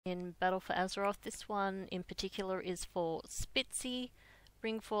in Battle for Azeroth. This one in particular is for Spitzy.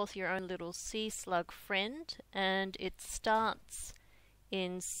 Bring forth your own little sea slug friend, and it starts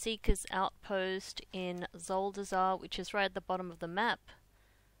in Seeker's Outpost in Zuldazar, which is right at the bottom of the map.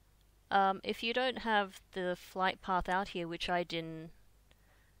 If you don't have the flight path out here, which I did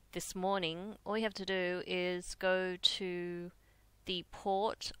this morning, all you have to do is go to the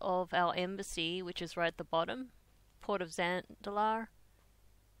port of our embassy, which is right at the bottom, Port of Zandalar,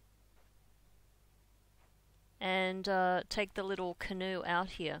 and take the little canoe out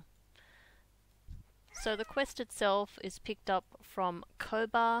here. So the quest itself is picked up from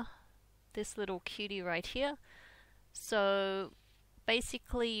Kobar, this little cutie right here. So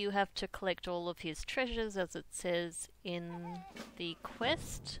basically you have to collect all of his treasures, as it says in the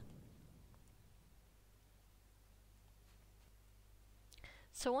quest.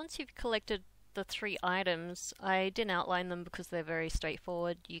 So once you've collected the 3 items, I didn't outline them because they're very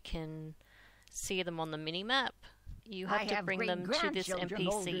straightforward. You can see them on the mini-map. You have to bring them to this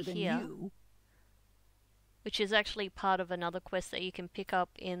NPC here, which is actually part of another quest that you can pick up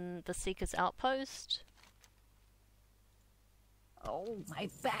in the Seeker's Outpost. Oh, my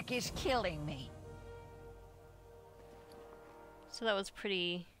back is killing me. So that was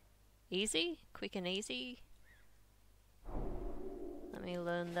pretty easy, quick and easy. Let me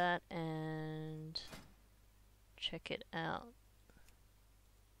learn that and check it out.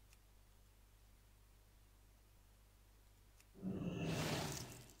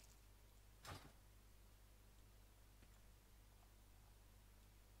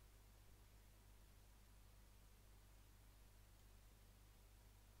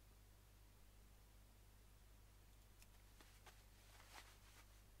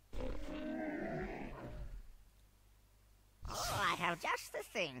 Just the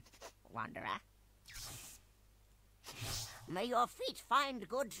thing, Wanderer. May your feet find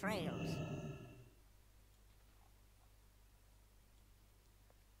good trails.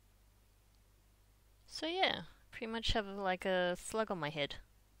 So yeah, pretty much have like a slug on my head.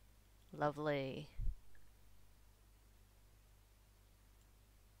 Lovely.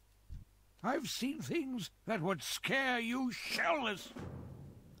 I've seen things that would scare you shellless.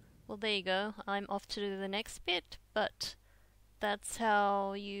 Well, there you go. I'm off to do the next bit, but that's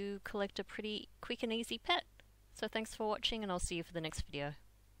how you collect a pretty quick and easy pet. So thanks for watching, and I'll see you for the next video.